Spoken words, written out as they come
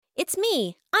it's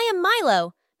me. I am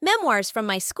Milo. Memoirs from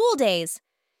my school days.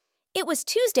 It was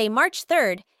Tuesday, March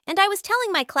 3rd, and I was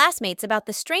telling my classmates about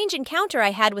the strange encounter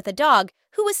I had with a dog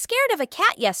who was scared of a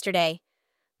cat yesterday.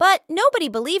 But nobody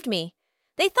believed me.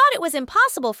 They thought it was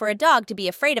impossible for a dog to be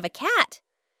afraid of a cat.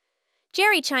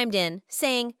 Jerry chimed in,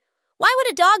 saying, "Why would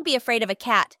a dog be afraid of a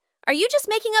cat? Are you just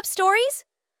making up stories?"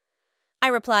 I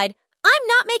replied, "I'm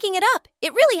not making it up.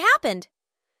 It really happened."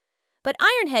 But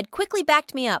Ironhead quickly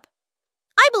backed me up.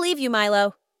 "I believe you,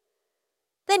 Milo."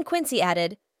 Then Quincy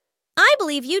added, "I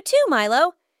believe you too,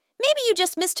 Milo. Maybe you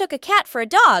just mistook a cat for a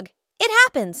dog. It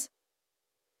happens."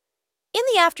 In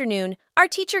the afternoon, our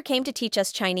teacher came to teach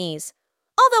us Chinese.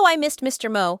 Although I missed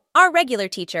Mr. Mo, our regular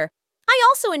teacher, I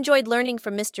also enjoyed learning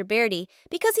from Mr. Beardy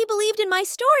because he believed in my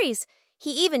stories.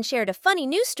 He even shared a funny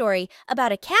news story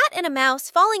about a cat and a mouse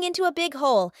falling into a big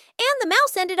hole, and the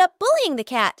mouse ended up bullying the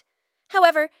cat.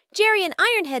 However, Jerry and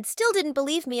Ironhead still didn't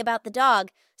believe me about the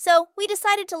dog, so we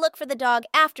decided to look for the dog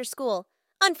after school.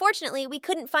 Unfortunately, we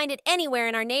couldn't find it anywhere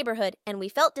in our neighborhood, and we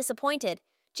felt disappointed.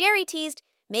 Jerry teased,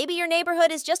 "Maybe your neighborhood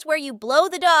is just where you blow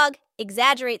the dog.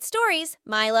 Exaggerate stories,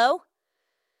 Milo."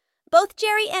 Both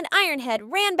Jerry and Ironhead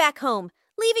ran back home,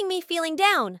 leaving me feeling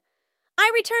down.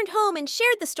 I returned home and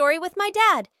shared the story with my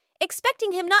dad,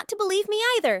 expecting him not to believe me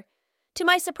either. To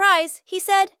my surprise, he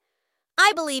said,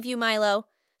 "I believe you, Milo.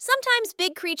 Sometimes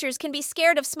big creatures can be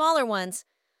scared of smaller ones.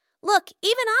 Look,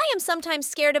 even I am sometimes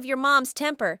scared of your mom's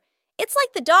temper. It's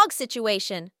like the dog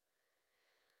situation."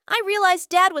 I realized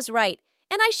Dad was right,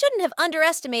 and I shouldn't have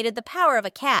underestimated the power of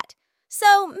a cat.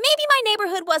 So maybe my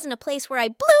neighborhood wasn't a place where I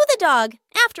blew the dog,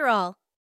 after all.